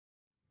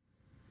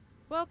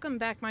Welcome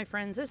back, my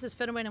friends. This is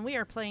Finnewan, and we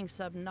are playing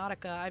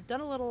Subnautica. I've done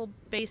a little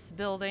base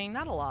building,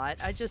 not a lot.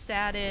 I just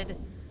added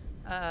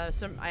I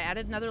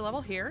added another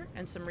level here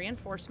and some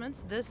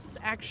reinforcements.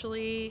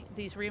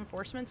 These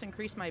reinforcements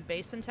increase my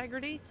base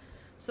integrity.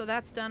 So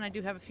that's done. I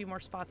do have a few more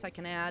spots I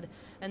can add.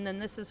 And then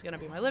this is going to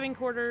be my living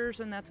quarters,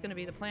 and that's going to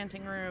be the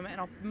planting room.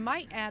 And I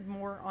might add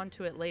more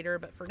onto it later,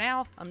 but for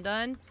now, I'm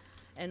done.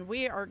 And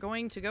we are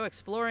going to go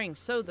exploring.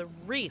 So the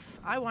reef.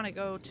 I want to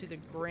go to the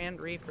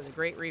Grand Reef or the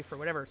Great Reef or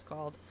whatever it's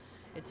called.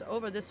 It's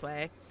over this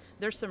way.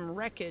 There's some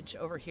wreckage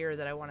over here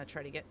that I want to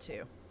try to get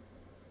to.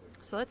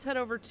 So let's head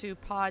over to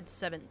pod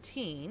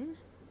 17.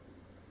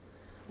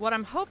 What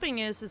I'm hoping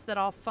is that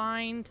I'll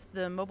find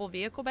the mobile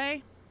vehicle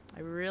bay. I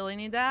really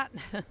need that.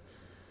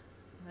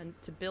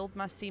 And to build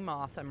my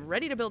Seamoth. I'm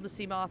ready to build the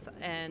Seamoth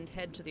and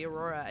head to the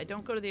Aurora. I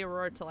don't go to the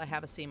Aurora till I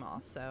have a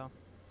Seamoth, so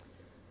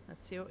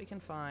let's see what we can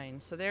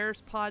find. So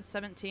there's pod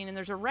 17, and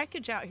there's a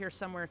wreckage out here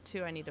somewhere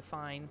too I need to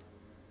find,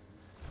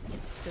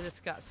 because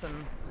it's got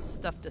some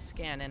stuff to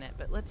scan in it.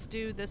 But let's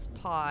do this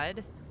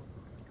pod.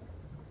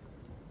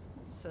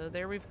 So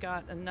there we've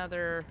got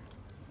another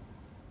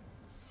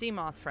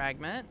Seamoth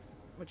fragment,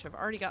 which I've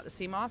already got the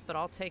Seamoth, but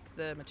I'll take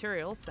the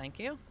materials, thank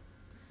you.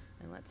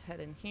 And let's head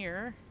in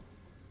here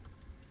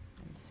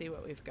and see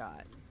what we've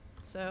got.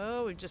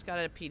 So we've just got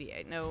a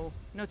PDA, no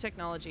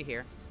technology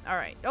here. All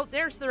right, oh,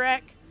 there's the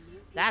wreck.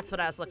 That's what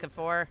I was looking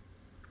for.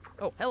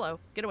 Oh, hello,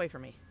 get away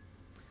from me.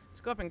 Let's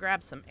go up and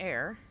grab some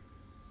air.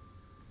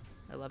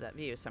 I love that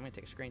view, so I'm gonna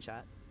take a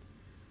screenshot.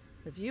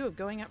 The view of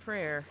going up for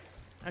air.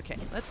 Okay,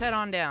 let's head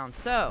on down.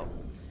 So,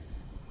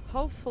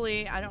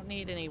 hopefully I don't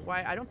need any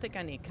I don't think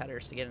I need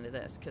cutters to get into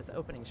this, because the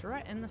opening's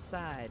right in the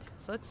side.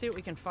 So let's see what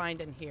we can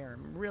find in here.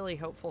 I'm really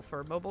hopeful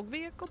for mobile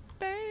vehicle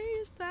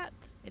bays.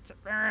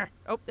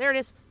 Oh, there it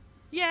is.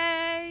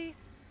 Yay!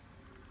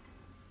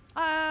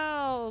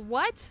 Oh,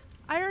 what?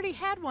 I already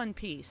had one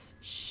piece.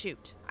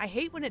 Shoot. I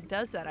hate when it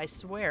does that, I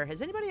swear.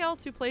 Has anybody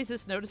else who plays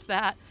this noticed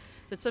that?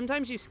 That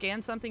sometimes you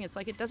scan something, it's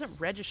like it doesn't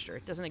register.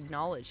 It doesn't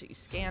acknowledge that you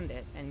scanned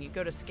it. And you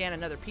go to scan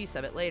another piece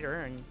of it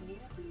later and...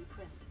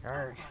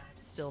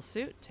 Still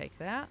suit. Take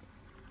that.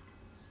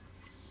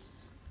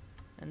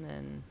 And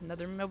then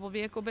another mobile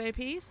vehicle bay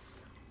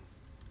piece.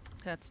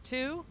 That's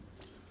 2.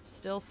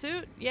 Still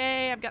suit.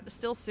 Yay, I've got the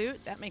still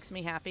suit. That makes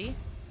me happy.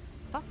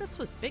 Thought this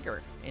was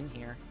bigger in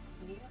here.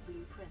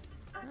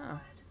 Oh.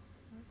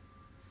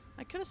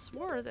 I could have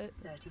swore that...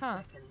 Huh.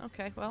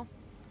 Okay, well,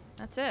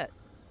 that's it.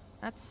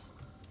 That's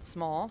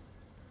small.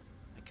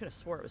 I could have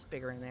swore it was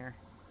bigger in there.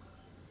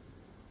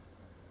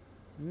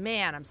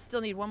 Man, I still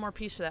need one more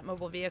piece for that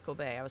mobile vehicle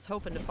bay. I was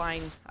hoping to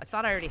find... I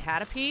thought I already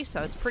had a piece.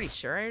 I was pretty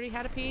sure I already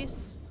had a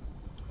piece.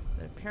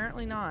 But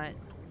apparently not.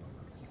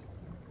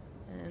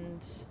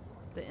 And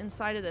the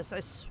inside of this,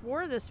 I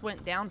swore this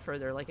went down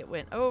further. Like it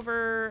went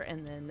over,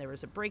 and then there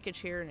was a breakage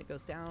here, and it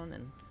goes down,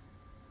 and...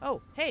 Oh,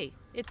 hey,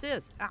 it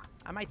is. Ah,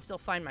 I might still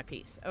find my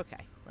piece.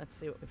 Okay, let's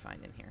see what we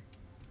find in here.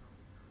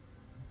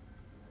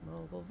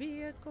 Mobile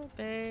vehicle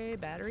bay,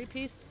 battery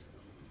piece,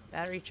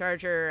 battery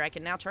charger. I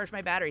can now charge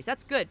my batteries.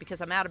 That's good because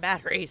I'm out of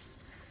batteries.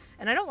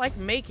 And I don't like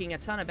making a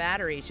ton of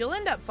batteries. You'll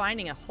end up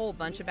finding a whole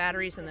bunch of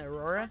batteries in the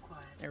Aurora.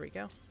 There we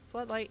go.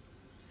 Floodlight,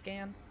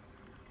 scan.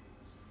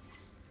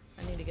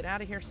 I need to get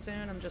out of here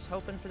soon. I'm just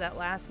hoping for that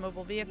last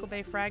mobile vehicle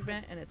bay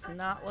fragment, and it's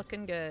not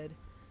looking good.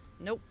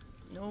 Nope.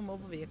 No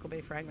mobile vehicle bay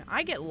fragment.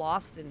 I get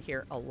lost in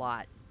here a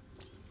lot.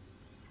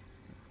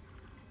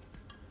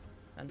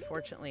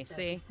 Unfortunately.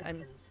 See,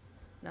 I'm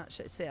not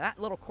sure. See, that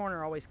little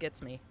corner always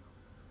gets me.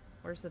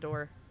 Where's the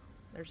door?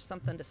 There's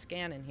something to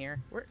scan in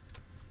here.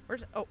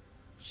 Where's it? Oh,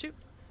 shoot.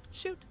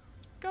 Shoot.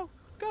 Go.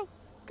 Go.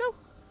 Go.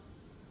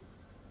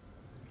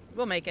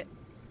 We'll make it.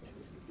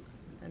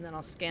 And then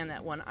I'll scan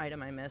that one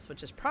item I missed,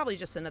 which is probably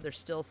just another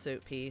still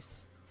suit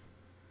piece.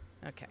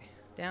 Okay.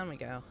 Down we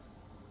go.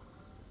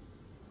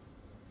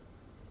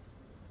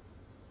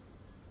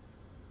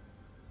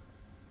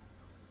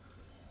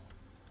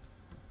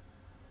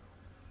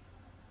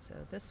 So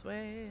this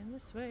way,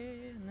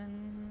 and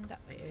then that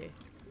way.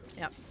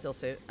 Yep, still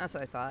suit. That's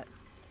what I thought.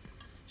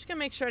 Just gonna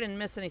make sure I didn't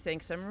miss anything,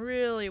 because I'm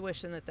really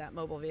wishing that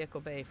mobile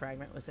vehicle bay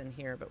fragment was in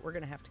here, but we're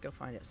gonna have to go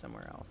find it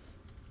somewhere else.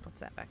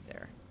 What's that back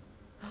there?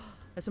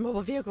 It's a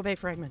mobile vehicle bay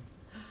fragment.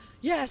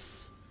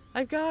 Yes!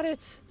 I've got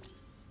it!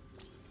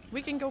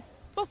 We can go...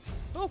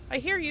 Oh, I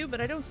hear you,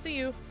 but I don't see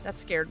you. That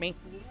scared me.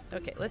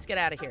 Okay, let's get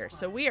out of here.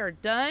 So we are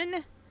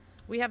done.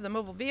 We have the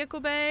mobile vehicle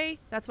bay.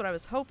 That's what I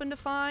was hoping to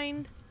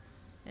find.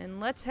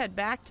 And let's head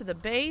back to the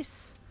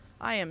base.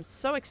 I am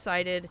so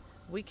excited.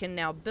 We can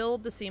now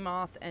build the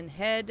Seamoth and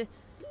head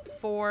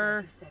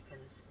for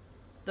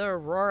the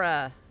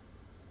Aurora.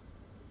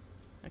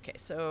 Okay,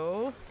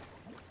 so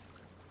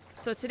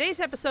today's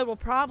episode will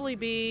probably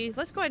be...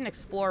 Let's go ahead and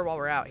explore while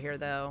we're out here,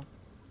 though,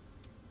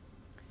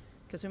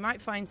 because we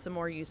might find some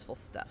more useful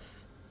stuff.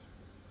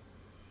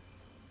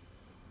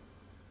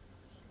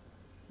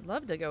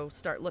 Love to go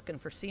start looking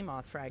for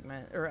Seamoth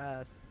fragment,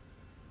 or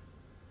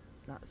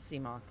not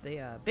Seamoth,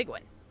 the big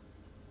one.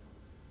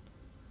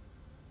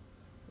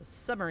 The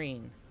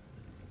submarine.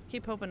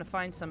 Keep hoping to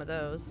find some of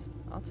those.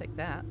 I'll take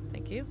that.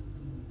 Thank you.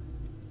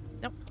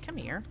 Nope, come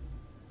here.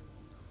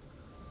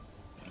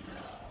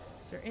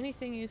 Is there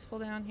anything useful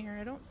down here?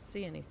 I don't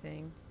see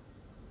anything.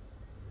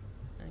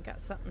 I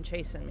got something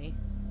chasing me.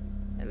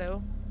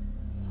 Hello.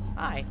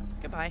 Hi.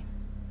 Goodbye.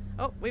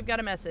 Oh, we've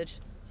got a message.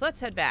 So let's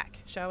head back,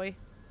 shall we?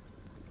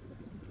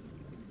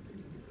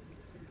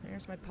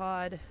 There's my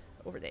pod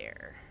over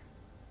there.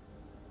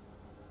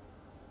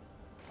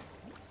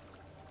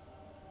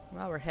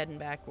 While we're heading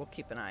back, we'll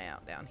keep an eye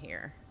out down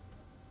here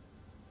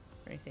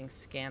for anything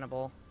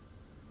scannable.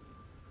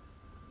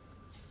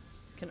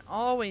 Can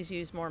always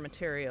use more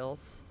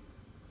materials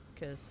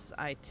because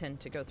I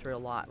tend to go through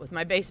a lot with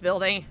my base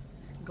building.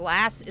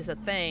 Glass is a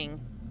thing.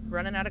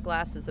 Running out of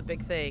glass is a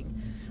big thing.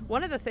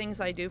 One of the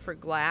things I do for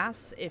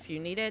glass, if you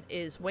need it,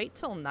 is wait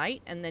till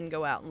night and then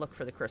go out and look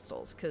for the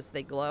crystals because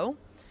they glow.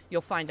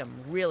 You'll find them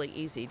really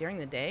easy. During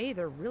the day,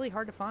 they're really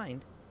hard to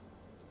find.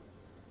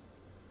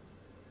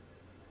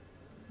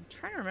 I'm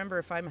trying to remember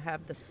if I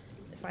have this,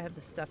 if I have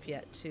the stuff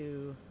yet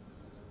to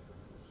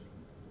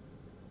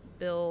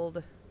build.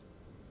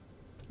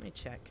 Let me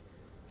check.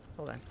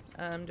 Hold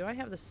on. Do I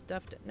have the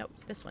stuff to... Nope,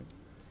 this one.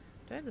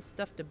 Do I have the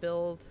stuff to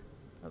build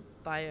a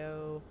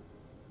bio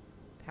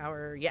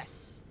power?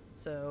 Yes.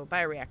 So,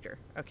 bioreactor.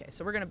 Okay,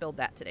 so we're going to build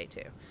that today,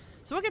 too.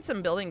 So we'll get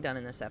some building done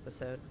in this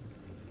episode.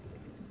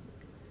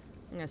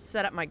 I'm going to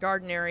set up my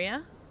garden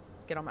area.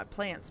 Get all my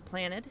plants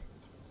planted.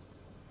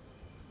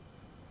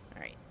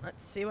 Alright,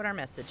 let's see what our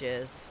message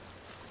is.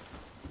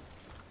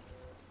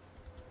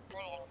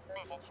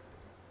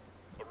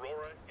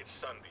 Aurora, it's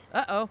Sunbeam.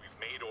 Uh-oh. We've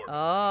made orders.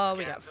 Oh,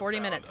 we got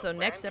 40 minutes, so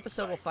next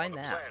episode we'll find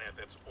that. Planet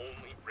that's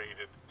only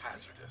rated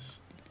hazardous.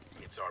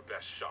 It's our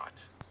best shot.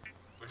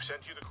 We've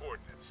sent you the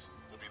coordinates.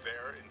 We'll be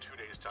there in 2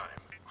 days' time.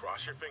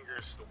 Cross your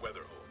fingers, the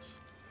weather holds.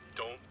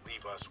 Don't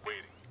leave us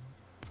waiting.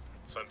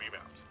 Sunbeam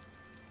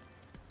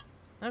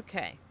out.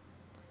 Okay.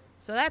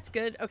 So that's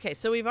good. Okay,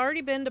 so we've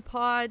already been to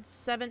pod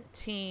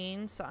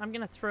 17, so I'm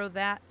going to throw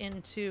that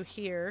into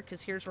here,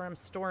 because here's where I'm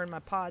storing my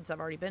pods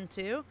I've already been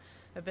to.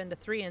 I've been to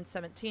 3 and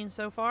 17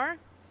 so far. I'm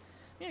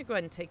going to go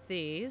ahead and take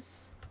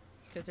these,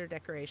 because they're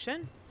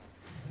decoration.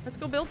 Let's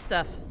go build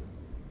stuff.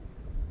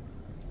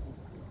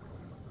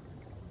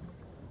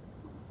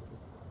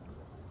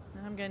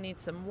 I'm going to need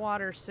some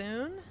water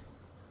soon.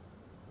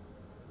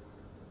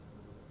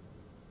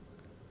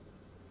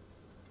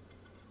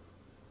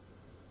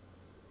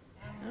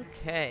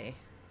 Okay.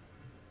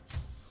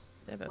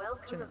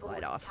 Turn the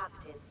light off.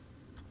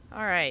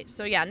 Alright,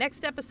 so yeah,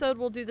 next episode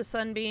we'll do the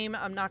sunbeam.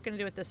 I'm not going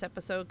to do it this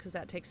episode because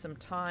that takes some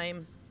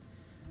time.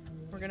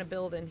 We're going to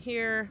build in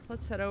here.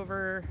 Let's head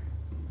over.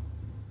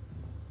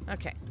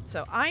 Okay,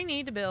 so I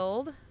need to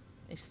build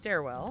a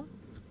stairwell.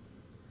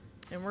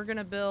 And we're going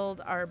to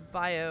build our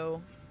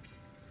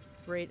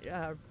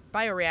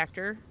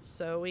bioreactor.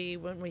 So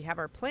when we have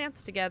our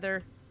plants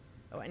together...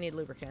 Oh, I need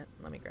lubricant.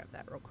 Let me grab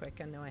that real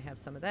quick. I know I have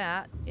some of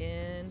that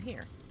in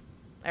here.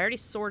 I already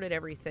sorted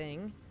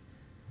everything.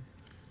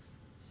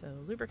 So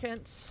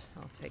lubricant,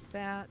 I'll take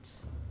that.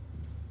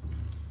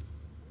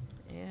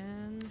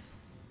 And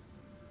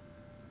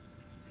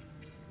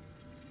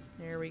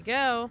there we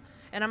go.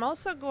 And I'm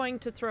also going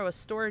to throw a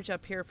storage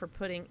up here for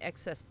putting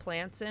excess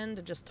plants in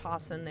to just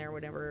toss in there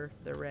whenever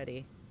they're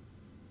ready.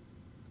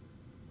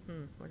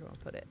 Where do I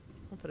put it?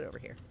 We'll put it over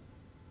here.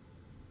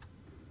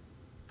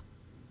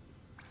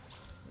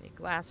 Need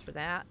glass for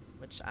that,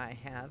 which I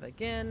have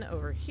again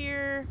over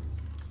here.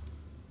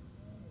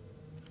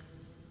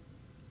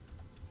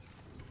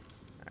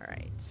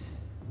 Alright.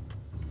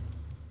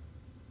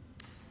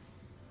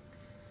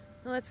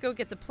 Let's go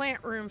get the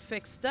plant room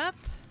fixed up.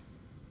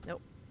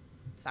 Nope.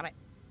 Stop it.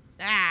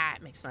 Ah,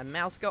 it makes my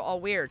mouse go all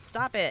weird.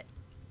 Stop it.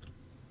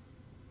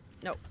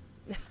 Nope.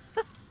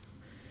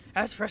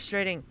 That's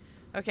frustrating.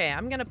 Okay,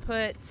 I'm going to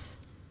put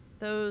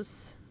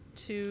those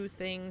two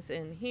things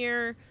in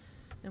here.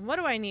 And what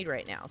do I need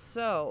right now?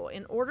 So,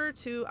 in order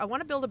to... I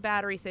want to build a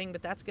battery thing,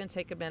 but that's going to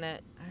take a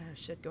minute. I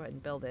should go ahead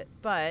and build it.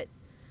 But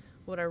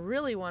what I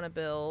really want to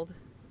build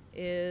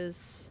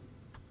is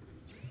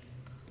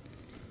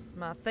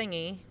my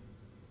thingy.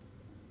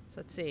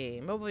 So, let's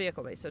see. Mobile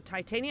vehicle base. So,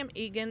 titanium,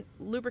 ingot,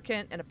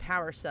 lubricant, and a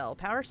power cell.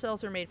 Power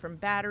cells are made from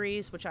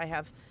batteries, which I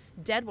have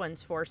dead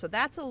ones for. So,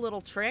 that's a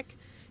little trick.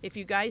 If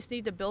you guys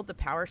need to build the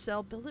power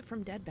cell, build it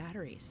from dead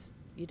batteries.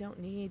 You don't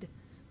need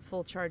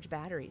full charge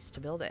batteries to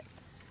build it.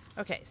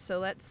 Okay, so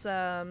let's,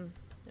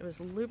 it was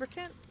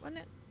lubricant, wasn't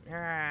it?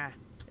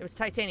 It was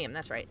titanium,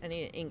 that's right. I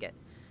need an ingot,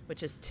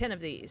 which is 10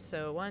 of these.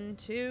 So 1,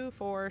 2,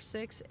 4,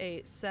 6,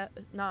 8,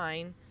 7,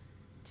 9,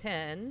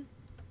 10.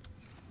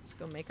 Let's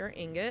go make our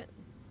ingot.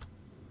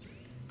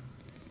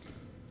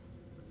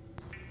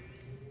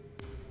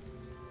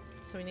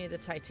 So we need the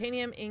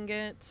titanium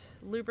ingot,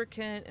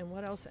 lubricant, and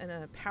what else? And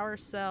a power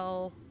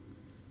cell.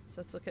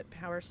 So let's look at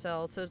power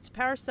cell. So it's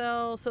power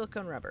cell,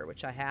 silicone rubber,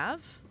 which I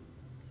have.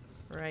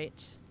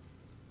 Right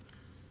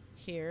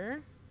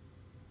here.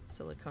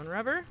 Silicone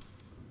rubber.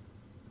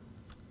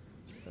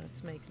 So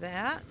let's make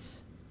that.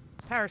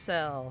 Power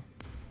cell.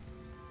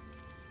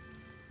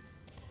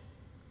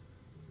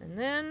 And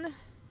then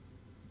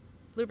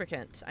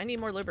lubricant. I need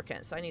more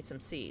lubricant, so I need some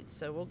seeds.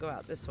 So we'll go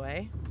out this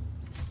way.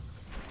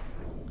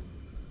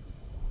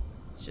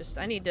 It's just,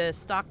 I need to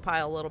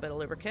stockpile a little bit of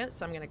lubricant,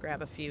 so I'm going to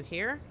grab a few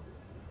here.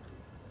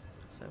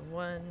 So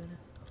one,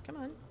 come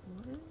on.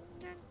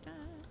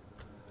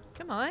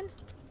 Come on.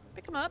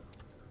 Pick them up.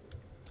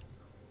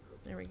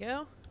 There we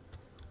go.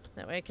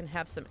 That way I can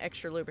have some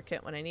extra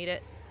lubricant when I need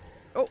it.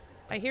 Oh,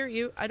 I hear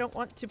you. I don't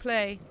want to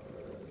play.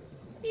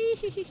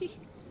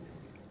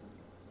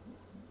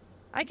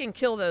 I can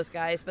kill those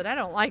guys, but I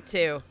don't like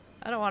to.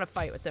 I don't want to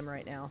fight with them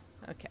right now.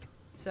 Okay,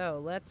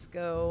 so let's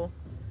go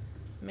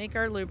make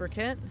our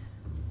lubricant.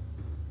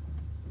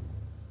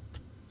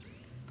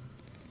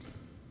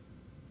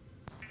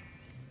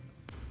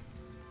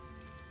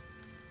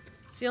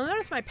 So you'll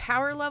notice my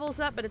power level's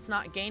up, but it's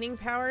not gaining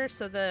power.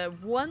 So the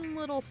one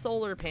little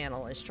solar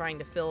panel is trying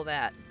to fill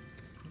that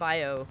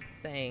bio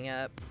thing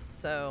up.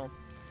 So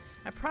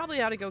I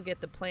probably ought to go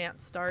get the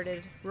plant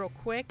started real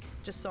quick,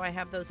 just so I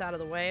have those out of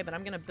the way. But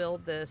I'm going to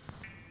build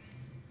this.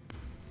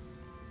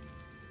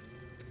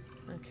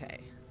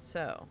 Okay,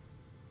 so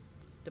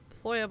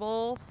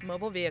deployable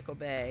mobile vehicle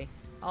bay.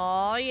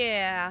 Oh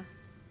yeah,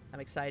 I'm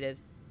excited.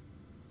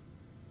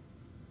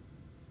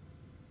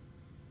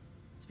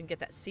 So we can get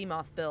that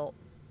Seamoth built.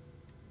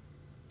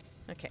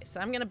 Okay, so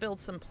I'm going to build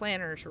some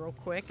planters real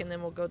quick, and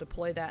then we'll go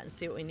deploy that and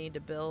see what we need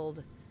to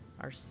build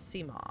our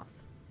Seamoth.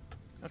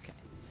 Okay,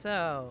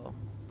 so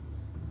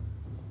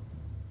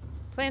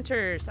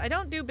planters. I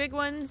don't do big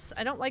ones.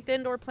 I don't like the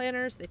indoor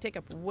planters. They take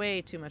up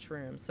way too much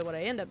room. So what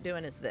I end up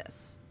doing is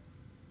this,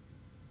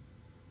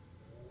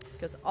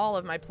 because all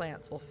of my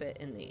plants will fit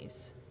in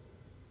these.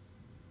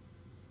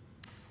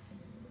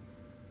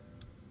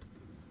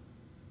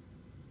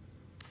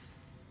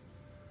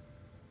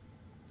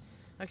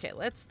 Okay,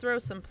 let's throw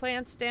some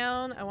plants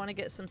down. I want to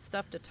get some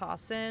stuff to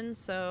toss in,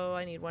 so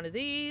I need one of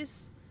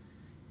these,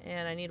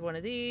 and I need one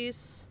of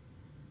these,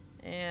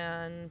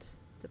 and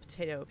the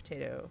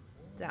potato,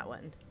 that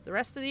one. The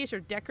rest of these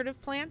are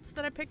decorative plants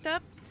that I picked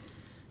up.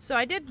 So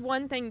I did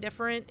one thing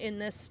different in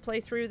this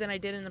playthrough than I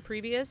did in the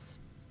previous,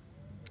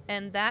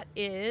 and that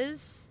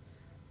is,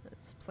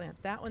 let's plant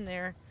that one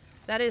there.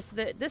 That is,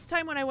 this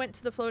time when I went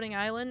to the floating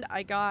island,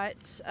 I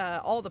got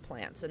all the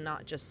plants and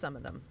not just some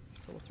of them.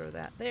 So we'll throw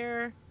that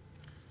there.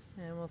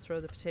 And we'll throw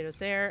the potatoes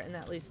there, and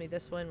that leaves me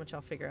this one, which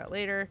I'll figure out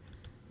later.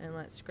 And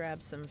let's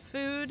grab some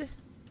food.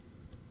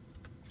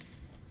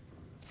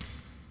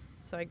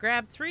 So I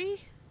grab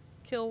 3,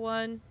 kill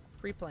 1,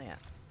 replant.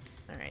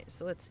 Alright,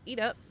 so let's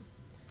eat up.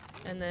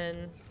 And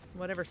then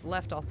whatever's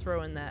left I'll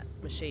throw in that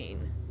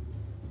machine.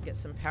 Get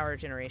some power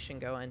generation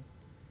going.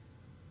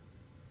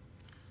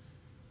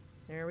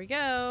 There we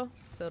go.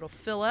 So it'll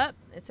fill up.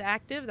 It's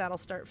active. That'll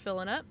start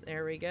filling up.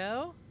 There we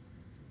go.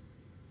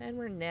 And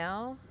we're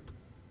now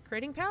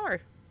creating power.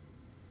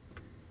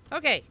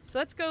 Okay, so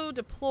let's go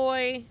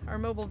deploy our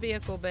mobile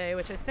vehicle bay,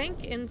 which I think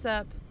ends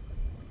up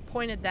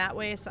pointed that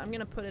way, so I'm going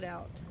to put it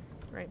out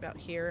right about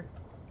here.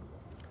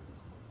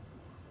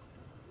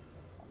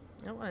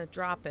 I don't want to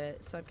drop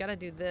it, so I've got to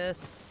do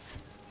this.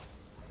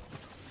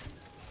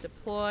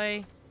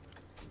 Deploy.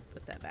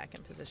 Put that back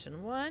in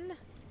position 1.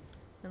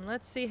 And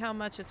let's see how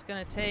much it's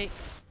going to take.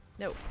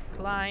 No,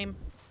 climb.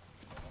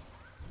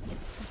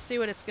 Let's see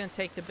what it's going to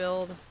take to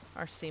build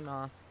our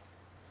Seamoth.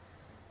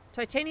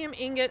 Titanium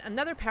ingot,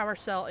 another power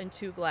cell, and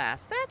 2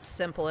 glass. That's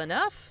simple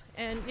enough.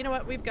 And you know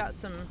what? We've got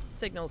some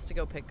signals to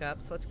go pick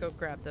up, so let's go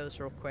grab those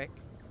real quick.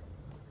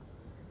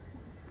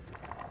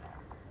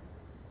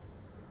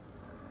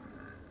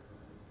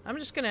 I'm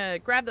just going to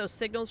grab those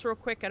signals real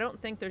quick. I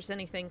don't think there's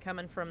anything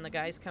coming from the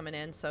guys coming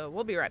in, so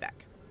we'll be right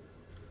back.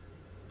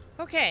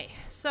 Okay,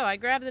 so I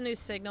grabbed the new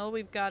signal.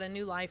 We've got a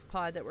new life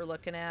pod that we're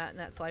looking at, and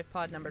that's life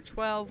pod number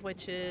 12,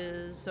 which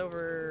is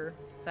over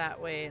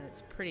that way, and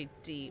it's pretty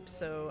deep.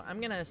 So I'm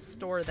going to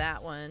store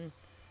that one.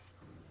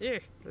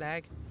 Ugh,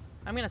 lag.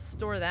 I'm going to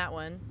store that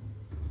one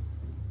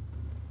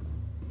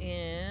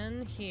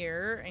in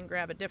here and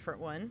grab a different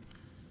one.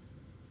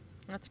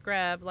 Let's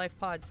grab life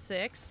pod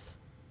 6.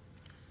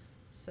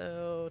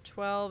 So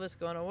 12 is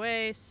going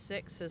away.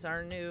 6 is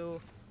our new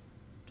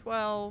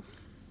 12.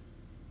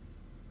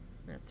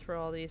 I'm going to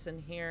throw all these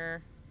in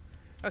here.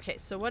 Okay,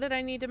 so what did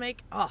I need to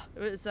make? Oh, it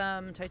was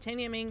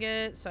titanium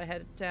ingot, so I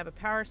had to have a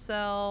power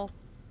cell.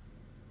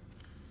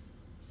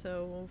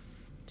 So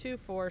 2,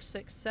 4,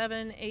 6,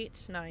 7,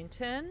 8, 9,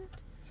 10.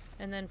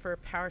 And then for a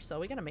power cell,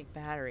 we got to make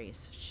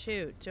batteries.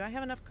 Shoot, do I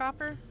have enough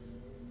copper?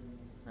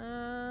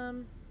 Yeah,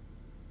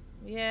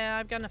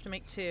 I've got enough to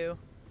make 2.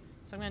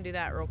 So I'm going to do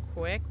that real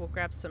quick. We'll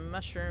grab some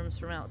mushrooms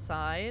from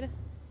outside.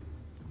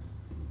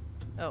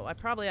 Oh, I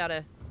probably ought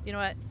to... You know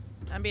what?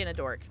 I'm being a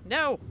dork.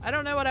 No! I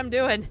don't know what I'm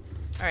doing.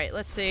 Alright,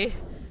 let's see.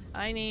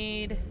 I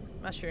need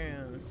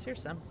mushrooms.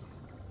 Here's some.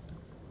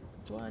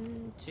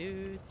 1,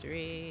 2,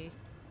 3,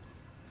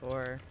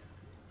 4.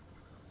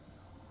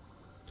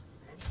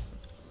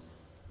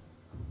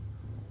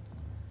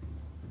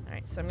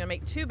 Alright, so I'm going to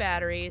make 2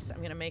 batteries. I'm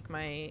going to make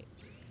my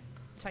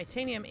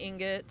titanium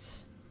ingot.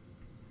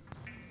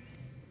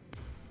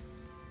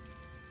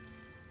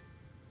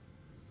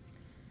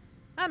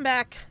 I'm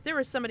back. There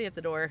was somebody at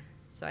the door,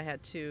 so I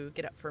had to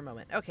get up for a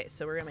moment. Okay,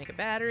 so we're gonna make a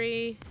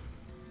battery.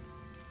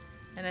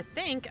 And I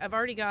think I've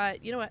already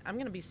got, you know what, I'm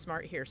gonna be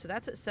smart here. So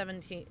that's at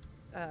 17.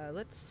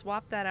 Let's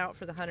swap that out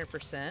for the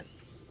 100%.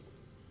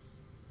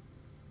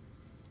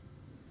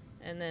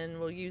 And then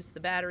we'll use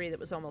the battery that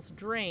was almost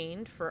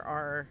drained for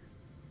our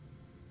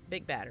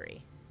big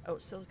battery. Oh,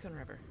 silicone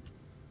rubber.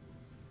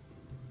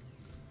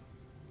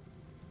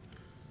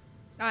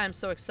 I'm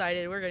so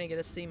excited. We're going to get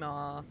a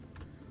Seamoth.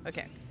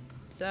 Okay,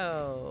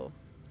 so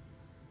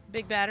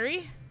big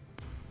battery.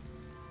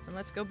 And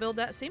let's go build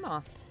that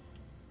Seamoth.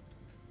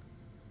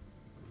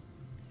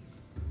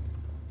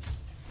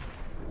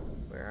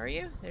 Where are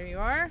you? There you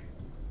are.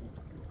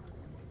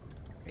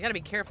 I got to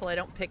be careful I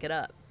don't pick it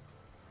up.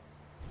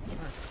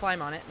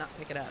 Climb on it, not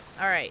pick it up.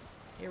 All right,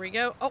 here we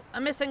go. Oh,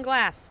 I'm missing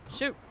glass.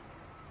 Shoot.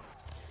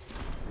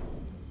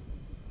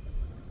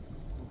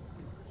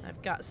 I've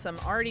got some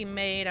already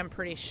made, I'm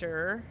pretty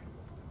sure.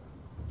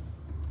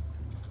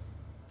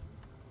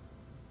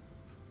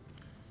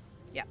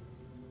 Yeah,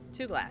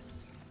 2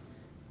 glass.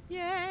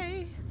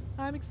 Yay,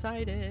 I'm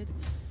excited.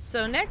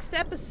 So next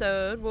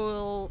episode,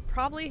 we'll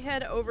probably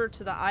head over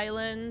to the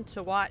island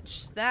to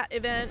watch that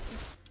event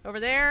over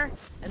there,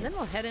 and then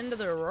we'll head into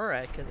the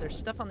Aurora, because there's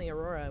stuff on the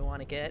Aurora I want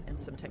to get, and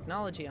some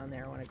technology on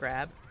there I want to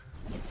grab.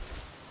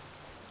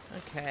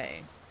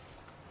 Okay.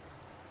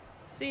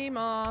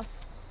 Seamoth.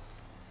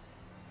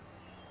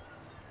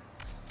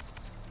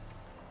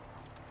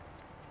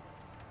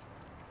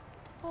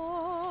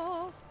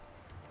 Oh.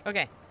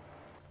 Okay.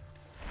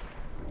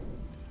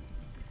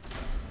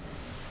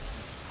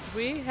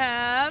 We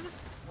have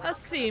a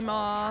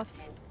Seamoth.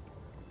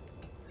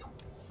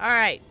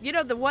 Alright, you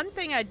know, the one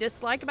thing I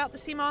dislike about the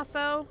Seamoth,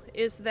 though,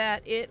 is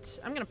that it...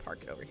 I'm going to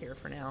park it over here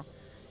for now.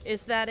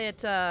 Is that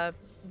it,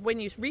 when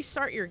you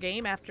restart your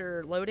game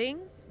after loading,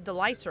 the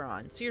lights are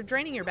on. So you're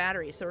draining your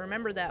battery. So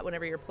remember that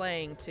whenever you're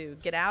playing, to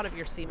get out of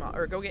your Seamoth,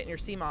 or go get in your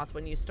Seamoth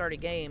when you start a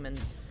game and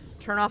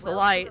turn off the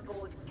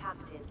lights.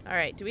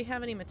 Alright, do we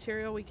have any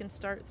material we can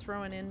start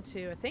throwing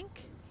into, I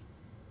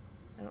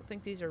don't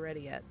think these are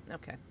ready yet.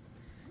 Okay.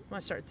 I'm going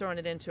to start throwing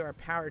it into our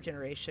power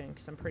generation,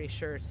 because I'm pretty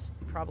sure it's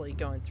probably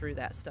going through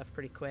that stuff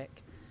pretty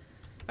quick.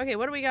 Okay,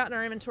 what do we got in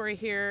our inventory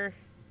here?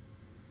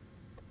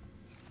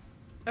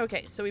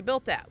 Okay, so we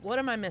built that. What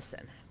am I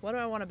missing? What do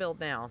I want to build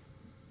now?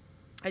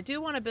 I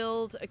do want to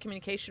build a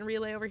communication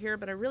relay over here,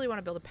 but I really want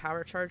to build a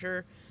power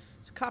charger.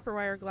 So copper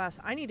wire, glass.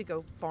 I need to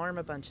go farm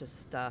a bunch of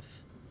stuff.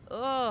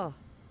 Ugh.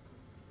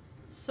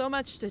 So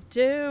much to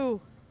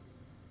do.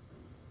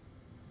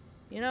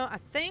 You know, I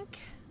think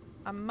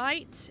I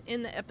might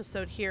end the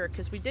episode here,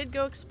 because we did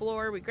go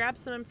explore. We grabbed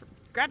some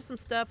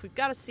stuff. We've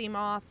got a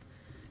Seamoth.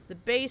 The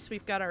base,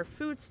 we've got our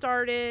food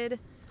started.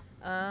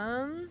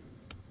 I've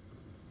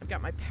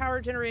got my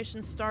power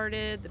generation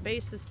started. The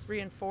base is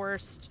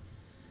reinforced.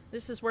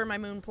 This is where my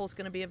moon pool's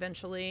going to be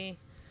eventually.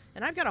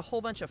 And I've got a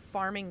whole bunch of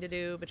farming to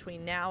do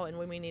between now and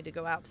when we need to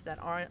go out to that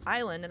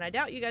island. And I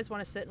doubt you guys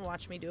want to sit and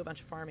watch me do a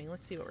bunch of farming.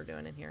 Let's see what we're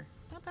doing in here.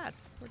 Not bad.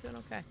 We're doing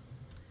okay.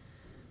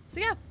 So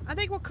yeah, I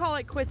think we'll call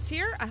it quits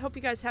here. I hope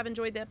you guys have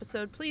enjoyed the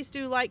episode. Please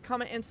do like,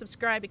 comment, and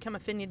subscribe. Become a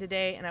Finian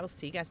today, and I will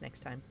see you guys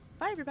next time.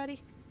 Bye,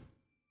 everybody.